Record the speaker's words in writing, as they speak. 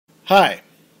Hi,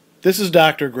 this is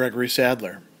Dr. Gregory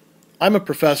Sadler. I'm a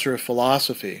professor of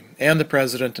philosophy and the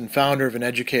president and founder of an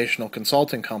educational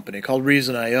consulting company called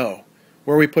Reason.io,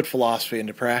 where we put philosophy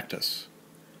into practice.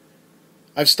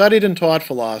 I've studied and taught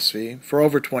philosophy for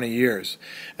over 20 years,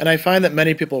 and I find that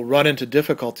many people run into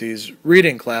difficulties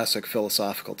reading classic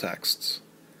philosophical texts.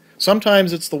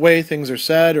 Sometimes it's the way things are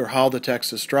said or how the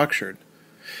text is structured.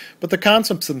 But the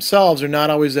concepts themselves are not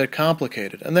always that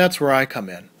complicated, and that's where I come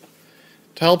in.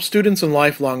 To help students and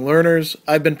lifelong learners,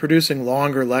 I've been producing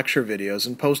longer lecture videos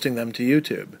and posting them to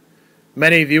YouTube.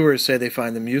 Many viewers say they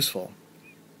find them useful.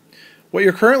 What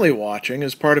you're currently watching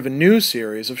is part of a new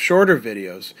series of shorter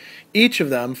videos, each of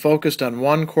them focused on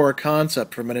one core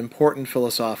concept from an important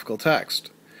philosophical text.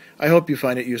 I hope you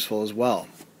find it useful as well.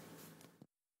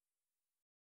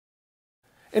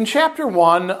 In Chapter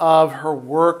 1 of her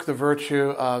work, The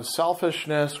Virtue of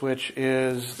Selfishness, which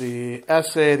is the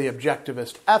essay, The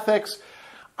Objectivist Ethics,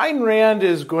 Ayn Rand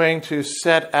is going to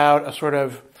set out a sort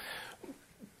of,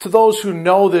 to those who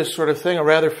know this sort of thing, a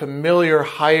rather familiar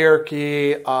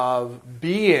hierarchy of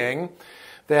being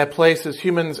that places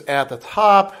humans at the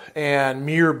top and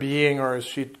mere being, or as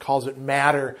she calls it,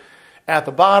 matter, at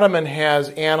the bottom, and has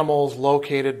animals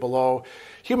located below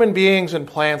human beings and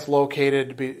plants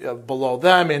located below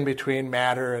them, in between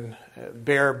matter and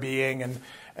bare being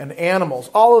and animals.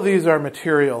 All of these are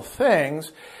material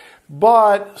things,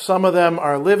 but some of them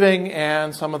are living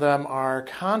and some of them are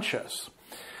conscious.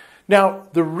 Now,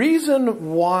 the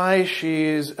reason why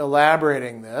she's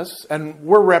elaborating this, and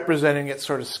we're representing it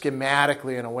sort of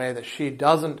schematically in a way that she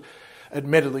doesn't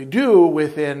admittedly do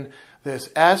within this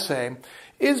essay,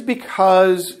 is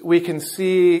because we can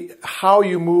see how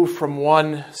you move from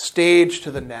one stage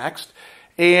to the next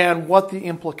and what the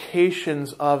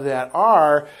implications of that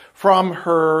are from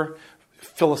her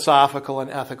philosophical and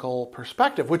ethical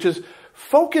perspective, which is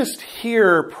focused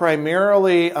here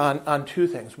primarily on two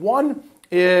things. One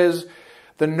is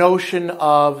the notion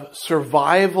of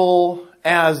survival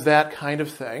as that kind of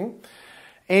thing,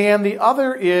 and the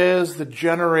other is the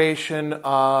generation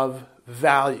of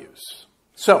values.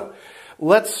 So,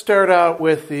 let's start out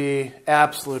with the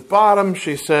absolute bottom.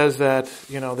 She says that,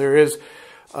 there is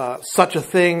such a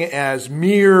thing as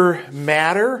mere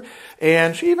matter,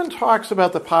 and she even talks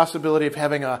about the possibility of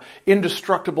having an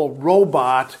indestructible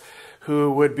robot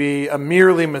who would be a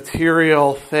merely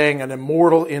material thing, an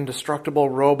immortal, indestructible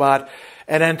robot,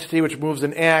 an entity which moves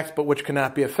and acts, but which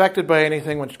cannot be affected by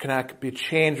anything, which cannot be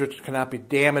changed, which cannot be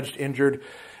damaged, injured,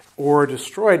 or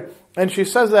destroyed. And she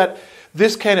says that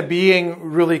this kind of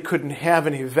being really couldn't have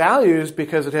any values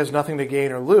because it has nothing to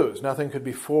gain or lose. Nothing could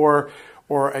be for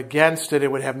or against it.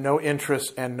 It would have no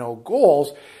interests and no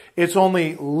goals. It's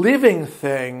only living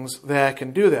things that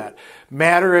can do that.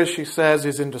 Matter, as she says,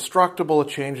 is indestructible. It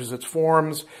changes its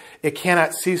forms. It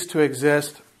cannot cease to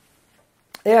exist.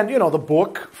 And, the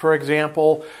book, for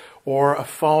example, or a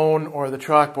phone or the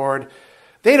chalkboard,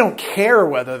 they don't care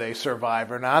whether they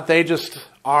survive or not. They just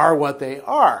are what they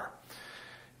are.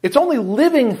 It's only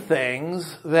living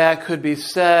things that could be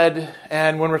said,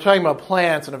 and when we're talking about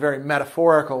plants in a very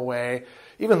metaphorical way,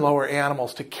 even lower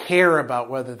animals, to care about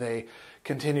whether they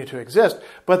continue to exist.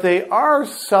 But they are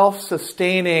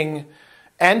self-sustaining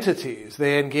entities.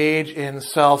 They engage in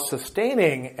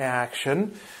self-sustaining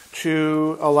action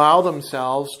to allow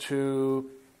themselves to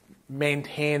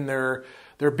maintain their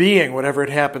being, whatever it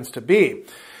happens to be.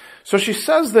 So she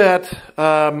says that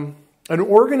an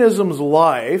organism's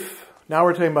life, now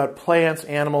we're talking about plants,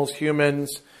 animals,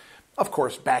 humans, of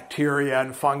course bacteria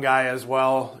and fungi as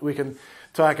well. We can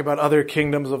talk about other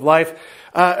kingdoms of life.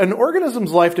 An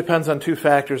organism's life depends on two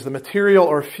factors: the material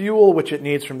or fuel which it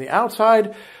needs from the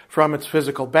outside, from its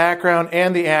physical background,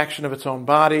 and the action of its own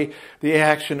body, the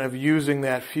action of using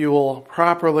that fuel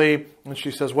properly. And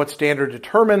she says, what standard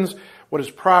determines what is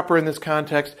proper in this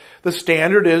context? The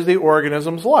standard is the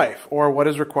organism's life, or what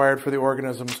is required for the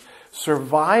organism's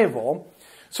survival.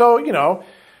 So,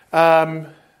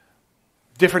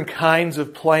 different kinds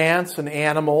of plants and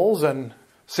animals and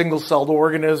single-celled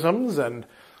organisms and,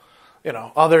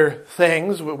 other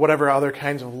things, whatever other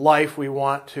kinds of life we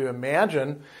want to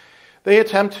imagine, they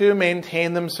attempt to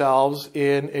maintain themselves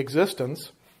in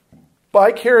existence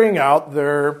by carrying out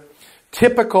their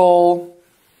typical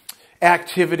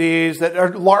activities that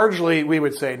are largely, we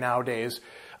would say nowadays,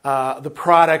 the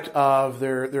product of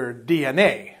their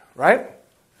DNA, right?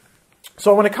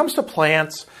 So when it comes to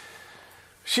plants,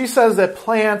 she says that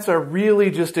plants are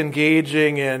really just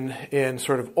engaging in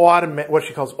sort of what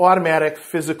she calls automatic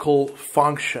physical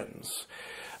functions.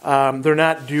 They're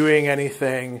not doing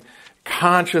anything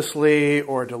consciously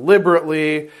or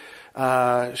deliberately.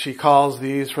 She calls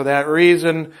these, for that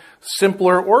reason,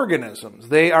 simpler organisms.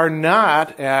 They are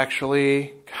not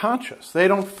actually conscious. They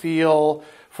don't feel,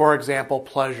 for example,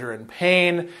 pleasure and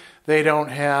pain. They don't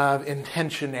have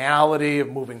intentionality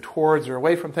of moving towards or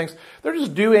away from things. They're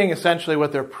just doing essentially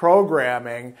what their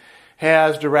programming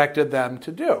has directed them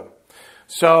to do.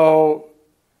 So,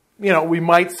 we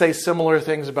might say similar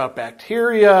things about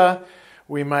bacteria.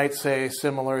 We might say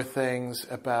similar things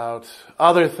about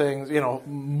other things,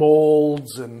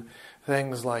 molds and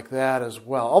things like that as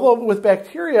well. Although with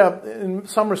bacteria, in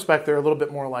some respect, they're a little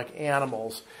bit more like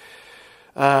animals.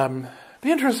 Be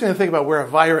interesting to think about where a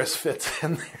virus fits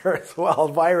in there as well.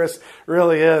 A virus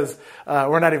really is.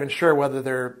 We're not even sure whether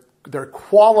they're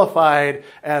qualified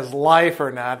as life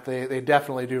or not. They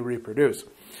definitely do reproduce.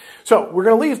 So we're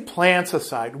going to leave plants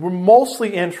aside. We're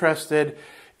mostly interested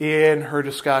in her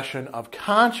discussion of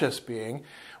conscious being,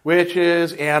 which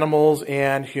is animals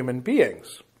and human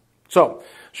beings. So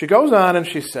she goes on and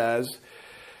she says,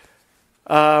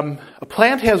 a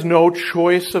plant has no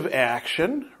choice of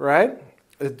action, right?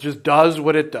 It just does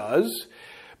what it does.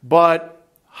 But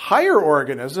higher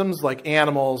organisms like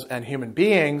animals and human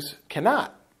beings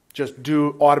cannot just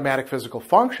do automatic physical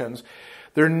functions.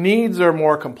 Their needs are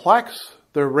more complex.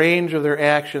 The range of their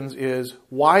actions is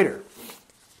wider.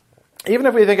 Even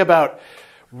if we think about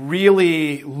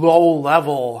really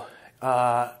low-level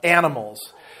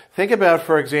animals, think about,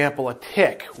 for example, a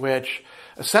tick, which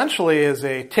essentially is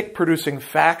a tick-producing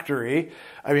factory.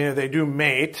 I mean, they do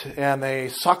mate, and they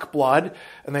suck blood,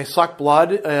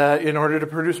 in order to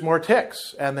produce more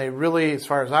ticks. And they really, as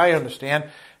far as I understand,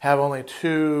 have only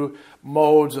two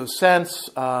modes of sense,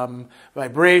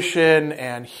 vibration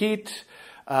and heat.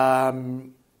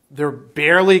 They're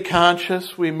barely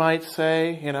conscious, we might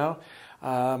say,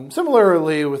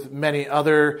 Similarly, with many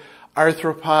other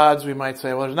arthropods, we might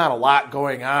say, well, there's not a lot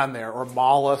going on there, or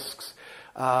mollusks.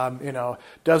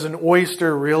 Does an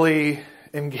oyster really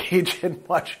engage in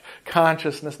much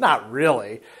consciousness? Not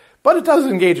really, but it does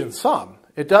engage in some.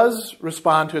 It does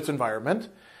respond to its environment,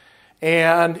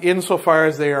 and insofar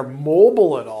as they are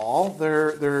mobile at all,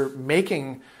 they're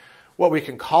making what we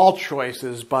can call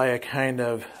choices by a kind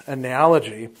of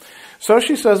analogy. So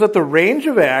she says that the range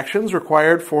of actions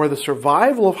required for the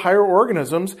survival of higher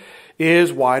organisms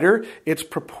is wider. It's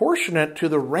proportionate to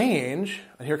the range,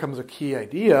 and here comes a key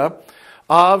idea,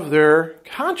 of their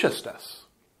consciousness.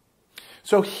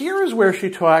 So here is where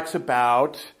she talks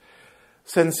about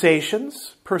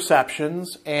sensations,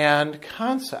 perceptions, and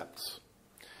concepts.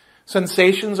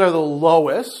 Sensations are the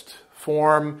lowest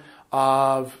form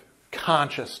of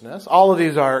consciousness. All of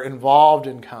these are involved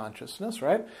in consciousness,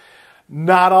 right?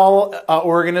 Not all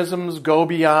organisms go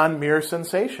beyond mere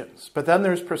sensations. But then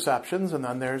there's perceptions and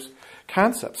then there's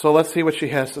concepts. So let's see what she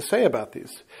has to say about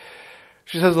these.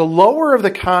 She says, the lower of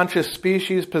the conscious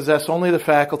species possess only the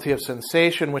faculty of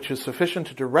sensation, which is sufficient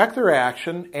to direct their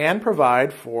action and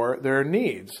provide for their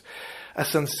needs. A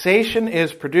sensation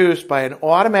is produced by an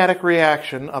automatic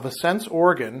reaction of a sense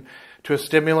organ to a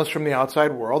stimulus from the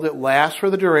outside world. It lasts for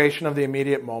the duration of the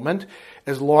immediate moment,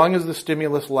 as long as the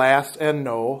stimulus lasts and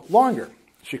no longer.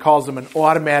 She calls them an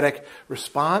automatic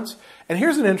response. And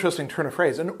here's an interesting turn of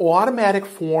phrase, an automatic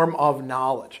form of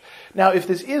knowledge. Now, if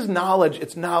this is knowledge,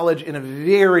 it's knowledge in a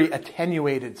very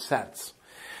attenuated sense.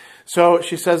 So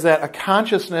she says that a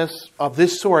consciousness of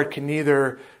this sort can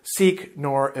neither seek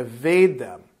nor evade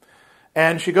them.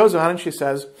 And she goes on and she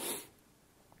says,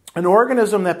 an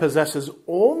organism that possesses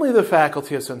only the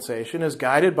faculty of sensation is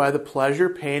guided by the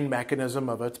pleasure-pain mechanism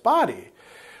of its body.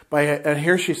 And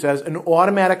here she says, an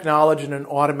automatic knowledge and an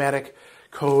automatic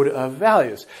code of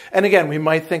values. And again, we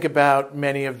might think about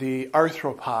many of the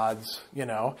arthropods,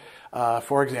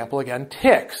 for example, again,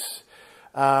 ticks.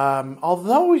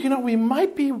 Although, we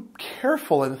might be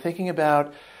careful in thinking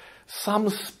about some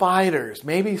spiders.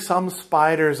 Maybe some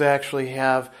spiders actually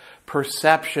have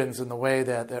perceptions in the way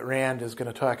that Rand is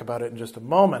going to talk about it in just a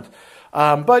moment.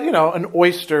 But, an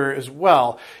oyster as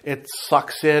well. It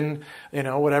sucks in,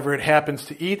 whatever it happens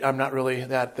to eat. I'm not really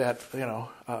that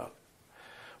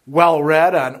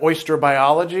well-read on oyster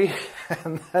biology.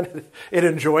 And then it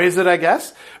enjoys it, I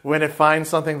guess. When it finds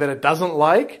something that it doesn't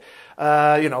like,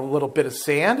 a little bit of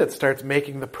sand, it starts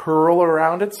making the pearl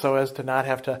around it so as to not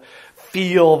have to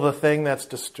feel the thing that's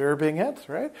disturbing it,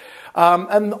 right?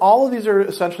 And all of these are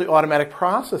essentially automatic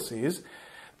processes.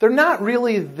 They're not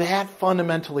really that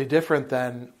fundamentally different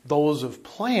than those of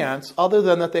plants, other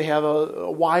than that they have a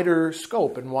wider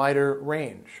scope and wider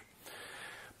range.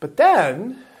 But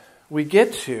then we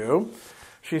get to,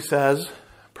 she says,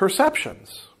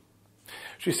 perceptions.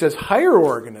 She says higher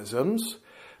organisms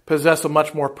possess a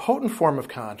much more potent form of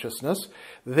consciousness.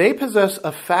 They possess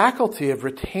a faculty of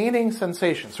retaining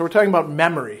sensations. So we're talking about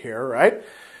memory here, right?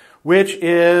 Which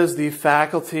is the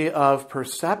faculty of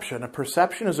perception. A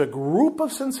perception is a group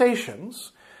of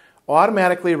sensations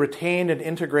automatically retained and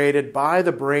integrated by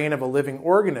the brain of a living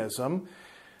organism.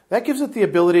 That gives it the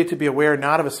ability to be aware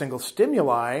not of a single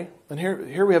stimuli, and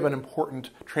here we have an important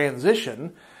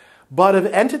transition, but of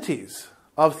entities,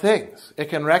 of things. It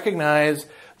can recognize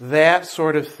that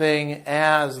sort of thing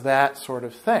as that sort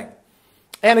of thing.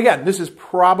 And again, this is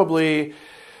probably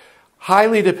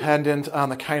highly dependent on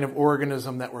the kind of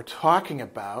organism that we're talking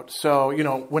about. So,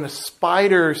 when a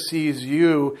spider sees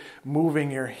you moving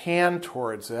your hand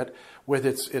towards it with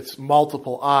its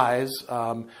multiple eyes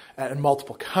and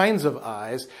multiple kinds of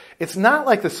eyes, it's not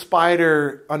like the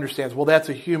spider understands, well, that's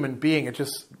a human being. It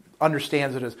just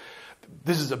understands it as,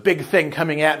 this is a big thing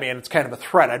coming at me and it's kind of a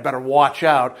threat. I'd better watch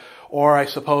out. Or I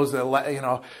suppose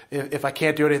that, if I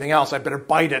can't do anything else, I better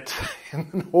bite it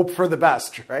and hope for the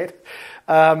best, right?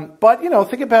 But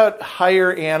think about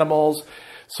higher animals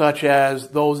such as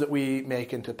those that we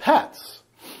make into pets.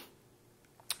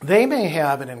 They may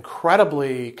have an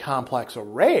incredibly complex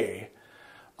array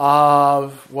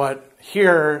of what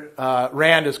here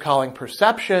Rand is calling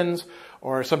perceptions,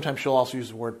 or sometimes she'll also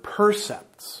use the word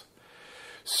percepts.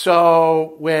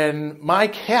 So when my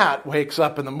cat wakes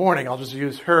up in the morning, I'll just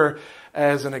use her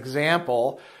as an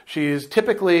example. She's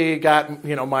typically got,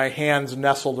 my hands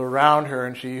nestled around her,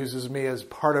 and she uses me as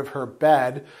part of her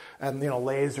bed and,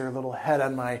 lays her little head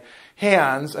on my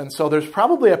hands. And so there's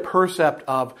probably a percept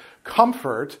of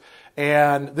comfort,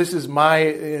 and this is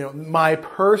my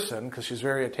person, because she's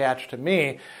very attached to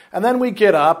me. And then we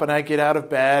get up, and I get out of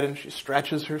bed, and she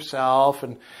stretches herself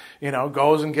and,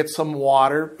 goes and gets some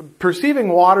water. Perceiving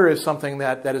water is something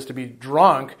that is to be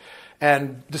drunk,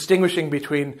 and distinguishing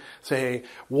between, say,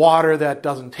 water that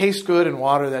doesn't taste good and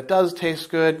water that does taste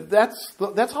good, that's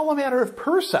all a matter of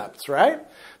percepts, right?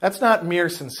 That's not mere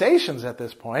sensations at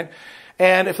this point.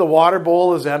 And if the water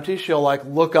bowl is empty, she'll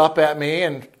look up at me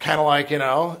and kind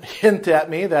of hint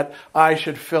at me that I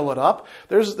should fill it up.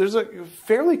 There's a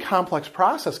fairly complex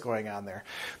process going on there.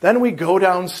 Then we go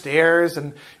downstairs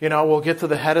and, we'll get to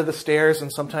the head of the stairs,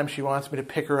 and sometimes she wants me to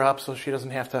pick her up so she doesn't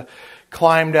have to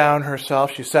climb down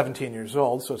herself. She's 17 years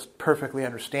old, so it's perfectly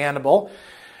understandable.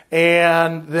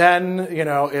 And then,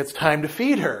 it's time to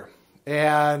feed her.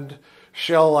 And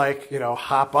she'll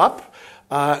hop up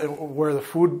where the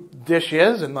food dish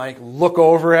is and look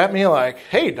over at me like,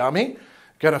 hey, dummy,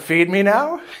 gonna feed me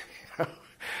now?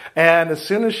 And as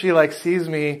soon as she sees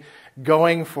me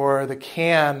going for the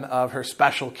can of her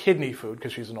special kidney food,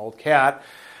 because she's an old cat,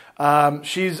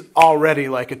 she's already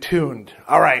attuned.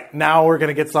 All right, now we're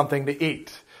gonna get something to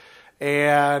eat.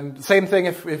 And same thing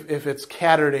if it's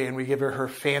Catterday and we give her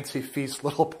fancy feast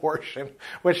little portion,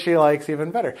 which she likes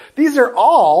even better. These are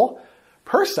all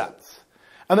percepts.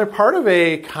 And they're part of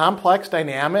a complex,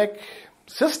 dynamic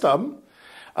system,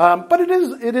 but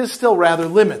it is still rather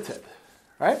limited,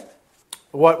 right?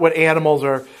 What animals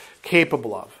are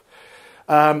capable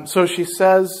of. So she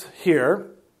says here,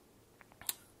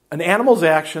 an animal's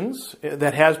actions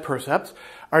that has percepts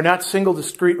are not single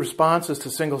discrete responses to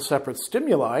single separate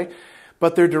stimuli,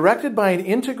 but they're directed by an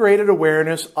integrated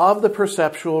awareness of the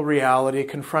perceptual reality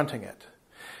confronting it.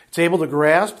 It's able to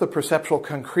grasp the perceptual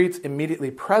concretes immediately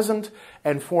present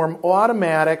and form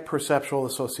automatic perceptual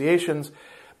associations,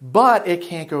 but it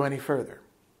can't go any further.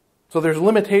 So there's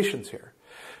limitations here.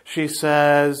 She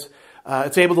says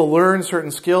it's able to learn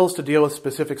certain skills to deal with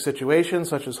specific situations,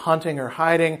 such as hunting or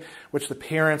hiding, which the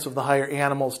parents of the higher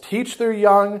animals teach their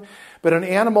young, but an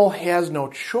animal has no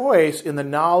choice in the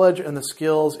knowledge and the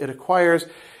skills it acquires.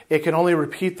 It can only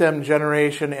repeat them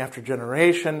generation after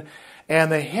generation. And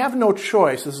they have no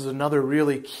choice, this is another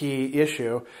really key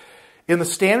issue, in the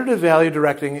standard of value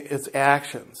directing its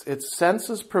actions. Its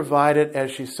senses provide it, as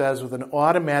she says, with an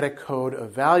automatic code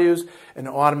of values, an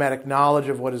automatic knowledge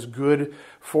of what is good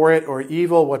for it or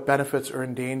evil, what benefits or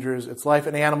endangers its life.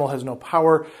 An animal has no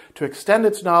power to extend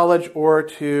its knowledge or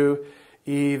to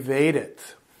evade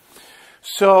it.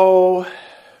 So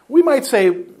we might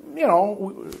say,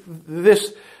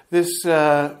 this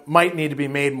might need to be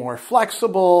made more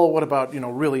flexible. What about,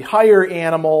 really higher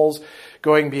animals,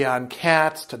 going beyond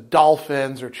cats to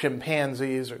dolphins or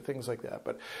chimpanzees or things like that?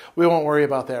 But we won't worry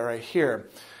about that right here.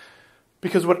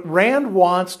 Because what Rand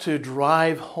wants to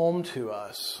drive home to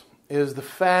us is the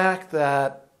fact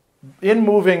that in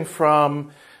moving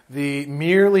from the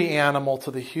merely animal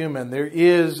to the human, there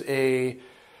is a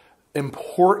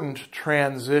important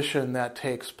transition that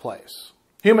takes place.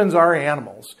 Humans are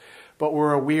animals, but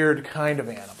we're a weird kind of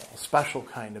animal, a special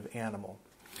kind of animal.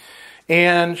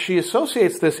 And she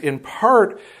associates this in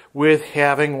part with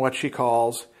having what she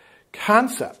calls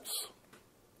concepts.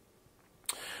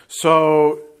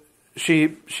 So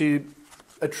she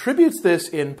attributes this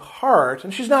in part,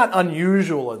 and she's not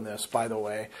unusual in this, by the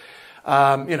way.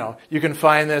 You can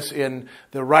find this in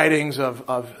the writings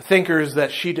of thinkers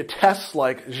that she detests,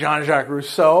 like Jean-Jacques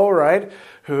Rousseau, right,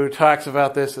 who talks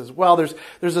about this as well.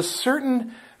 There's a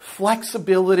certain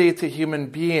flexibility to human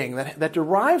being that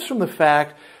derives from the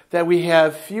fact that we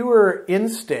have fewer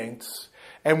instincts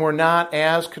and we're not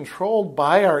as controlled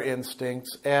by our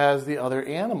instincts as the other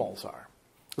animals are.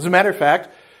 As a matter of fact,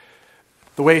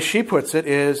 the way she puts it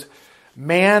is,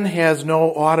 man has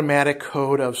no automatic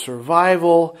code of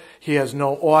survival. He has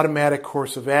no automatic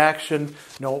course of action,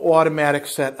 no automatic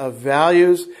set of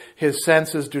values. His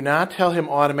senses do not tell him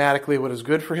automatically what is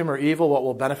good for him or evil, what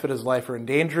will benefit his life or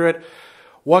endanger it,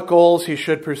 what goals he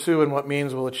should pursue and what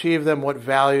means will achieve them, what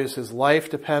values his life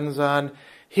depends on.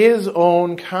 His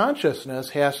own consciousness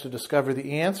has to discover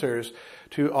the answers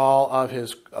to all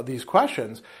of these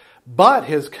questions, but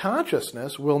his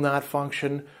consciousness will not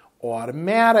function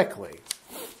automatically.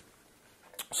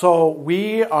 So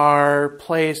we are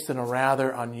placed in a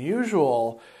rather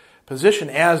unusual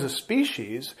position as a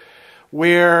species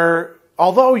where,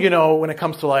 although, when it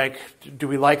comes to do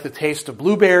we like the taste of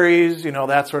blueberries,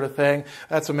 that sort of thing,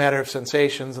 that's a matter of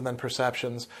sensations and then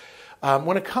perceptions.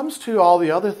 When it comes to all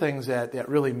the other things that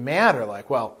really matter, I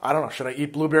don't know, should I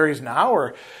eat blueberries now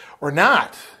or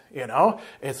not?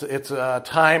 It's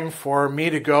time for me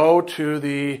to go to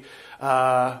the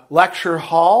lecture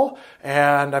hall,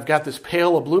 and I've got this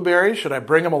pail of blueberries. Should I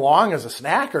bring them along as a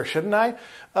snack, or shouldn't I?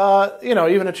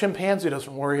 Even a chimpanzee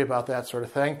doesn't worry about that sort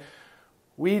of thing.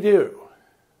 We do.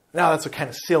 Now, that's a kind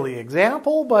of silly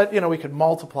example, but, we could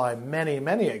multiply many,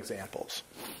 many examples.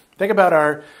 Think about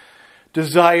our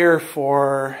desire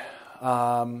for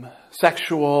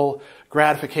sexual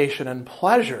gratification and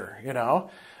pleasure,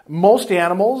 Most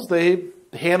animals, they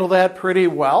handle that pretty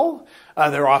well.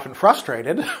 They're often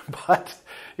frustrated, but,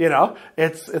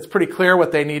 it's pretty clear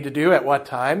what they need to do at what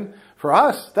time. For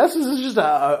us, this is just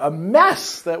a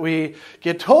mess that we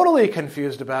get totally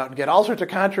confused about and get all sorts of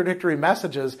contradictory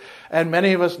messages, and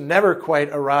many of us never quite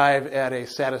arrive at a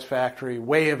satisfactory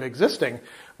way of existing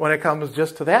when it comes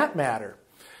just to that matter.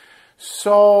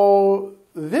 So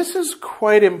this is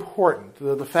quite important,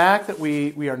 the fact that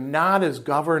we are not as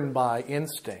governed by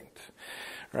instinct,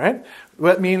 right?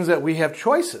 That means that we have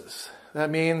choices.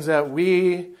 That means that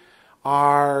we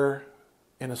are,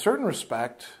 in a certain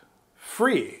respect,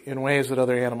 free in ways that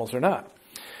other animals are not.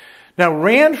 Now,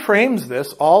 Rand frames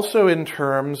this also in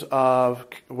terms of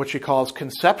what she calls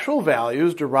conceptual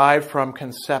values derived from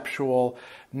conceptual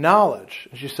knowledge.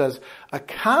 She says, a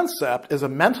concept is a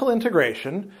mental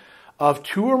integration of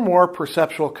two or more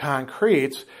perceptual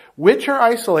concretes which are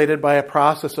isolated by a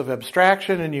process of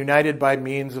abstraction and united by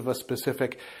means of a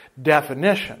specific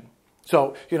definition.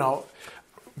 So,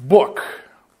 book.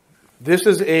 This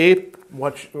is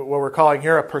what we're calling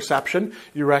here a perception.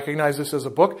 You recognize this as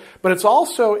a book, but it's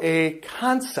also a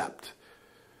concept.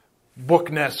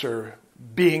 Bookness or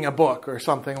being a book or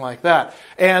something like that.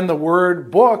 And the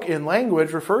word book in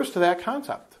language refers to that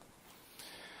concept.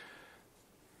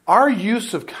 Our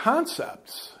use of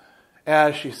concepts,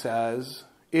 as she says,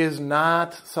 is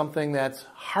not something that's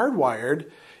hardwired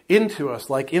into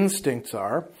us like instincts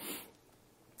are.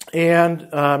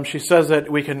 And she says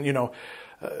that we can,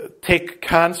 take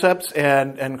concepts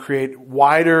and create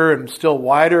wider and still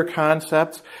wider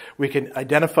concepts. We can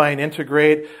identify and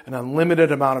integrate an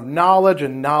unlimited amount of knowledge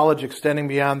and knowledge extending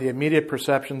beyond the immediate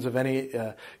perceptions of any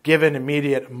given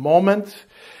immediate moment.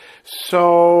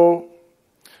 So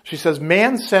she says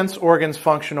man's sense organs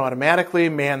function automatically.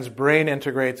 Man's brain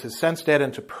integrates his sense data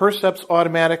into percepts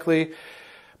automatically.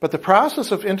 But the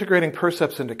process of integrating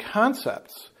percepts into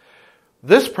concepts,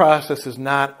 this process is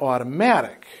not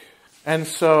automatic. And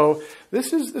so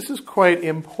this is quite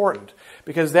important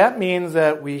because that means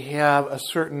that we have a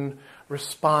certain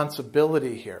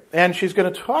responsibility here. And she's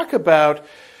going to talk about,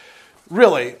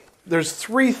 really, there's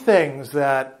three things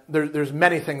that, there's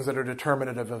many things that are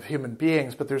determinative of human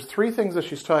beings, but there's three things that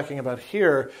she's talking about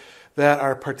here that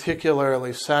are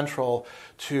particularly central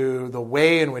to the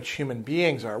way in which human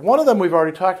beings are. One of them we've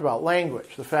already talked about,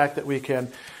 language, the fact that we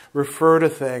can refer to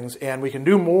things, and we can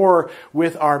do more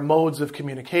with our modes of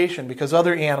communication because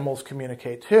other animals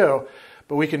communicate too,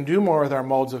 but we can do more with our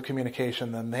modes of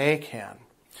communication than they can.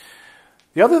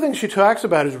 The other thing she talks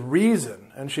about is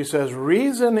reason, and she says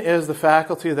reason is the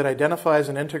faculty that identifies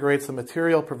and integrates the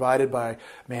material provided by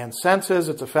man's senses.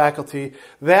 It's a faculty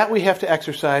that we have to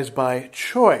exercise by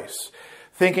choice.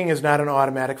 Thinking is not an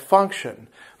automatic function.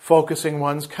 focusing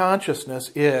one's consciousness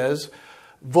is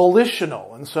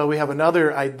volitional. And so we have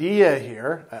another idea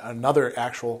here, another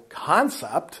actual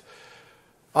concept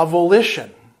of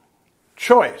volition,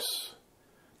 choice,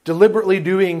 deliberately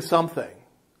doing something.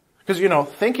 Because,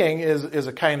 thinking is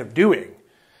a kind of doing.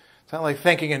 It's not like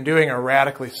thinking and doing are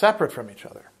radically separate from each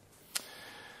other.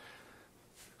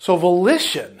 So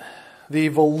volition, the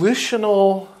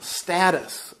volitional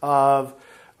status of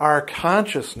our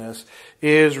consciousness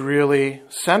is really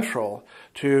central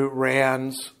to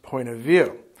Rand's point of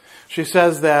view. She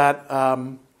says that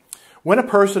when a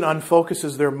person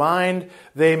unfocuses their mind,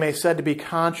 they may be said to be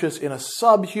conscious in a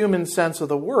subhuman sense of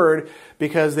the word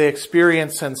because they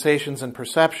experience sensations and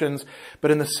perceptions, but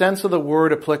in the sense of the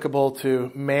word applicable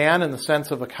to man, in the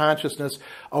sense of a consciousness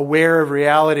aware of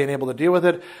reality and able to deal with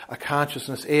it, a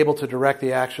consciousness able to direct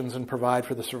the actions and provide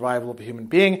for the survival of a human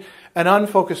being, an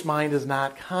unfocused mind is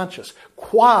not conscious,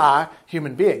 qua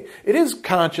human being. It is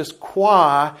conscious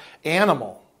qua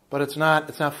animal, but it's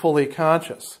not fully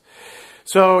conscious.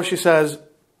 So she says,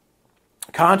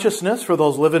 consciousness for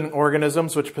those living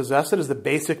organisms which possess it is the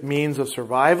basic means of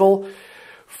survival.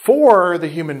 For the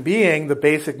human being, the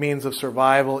basic means of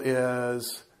survival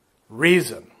is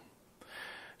reason.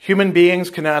 Human beings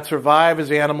cannot survive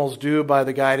as animals do by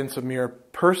the guidance of mere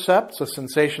percepts. A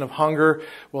sensation of hunger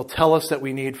will tell us that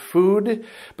we need food,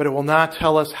 but it will not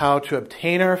tell us how to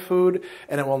obtain our food,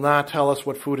 and it will not tell us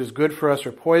what food is good for us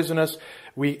or poisonous.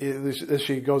 As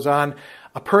she goes on,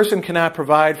 a person cannot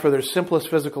provide for their simplest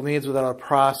physical needs without a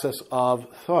process of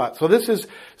thought. So this is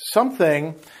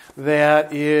something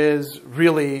that is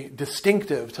really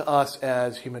distinctive to us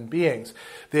as human beings.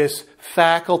 This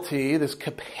faculty, this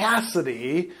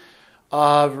capacity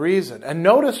of reason. And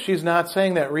notice she's not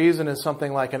saying that reason is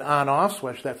something like an on-off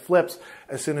switch that flips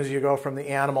as soon as you go from the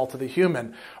animal to the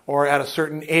human, or at a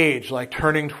certain age, like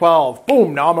turning 12,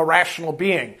 boom, now I'm a rational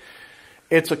being.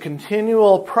 It's a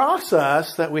continual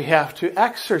process that we have to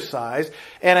exercise.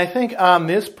 And I think on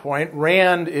this point,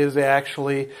 Rand is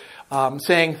actually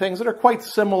saying things that are quite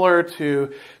similar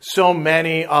to so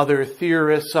many other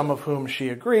theorists, some of whom she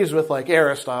agrees with, like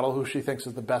Aristotle, who she thinks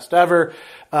is the best ever,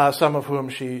 some of whom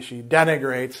she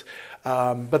denigrates.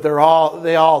 But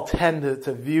they all tend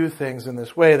to view things in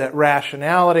this way, that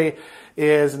rationality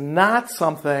is not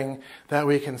something that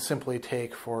we can simply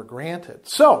take for granted.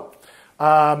 So,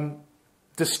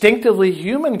 distinctively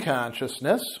human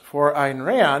consciousness for Ayn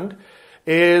Rand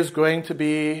is going to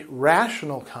be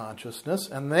rational consciousness,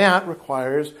 and that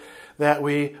requires that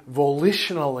we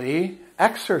volitionally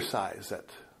exercise it.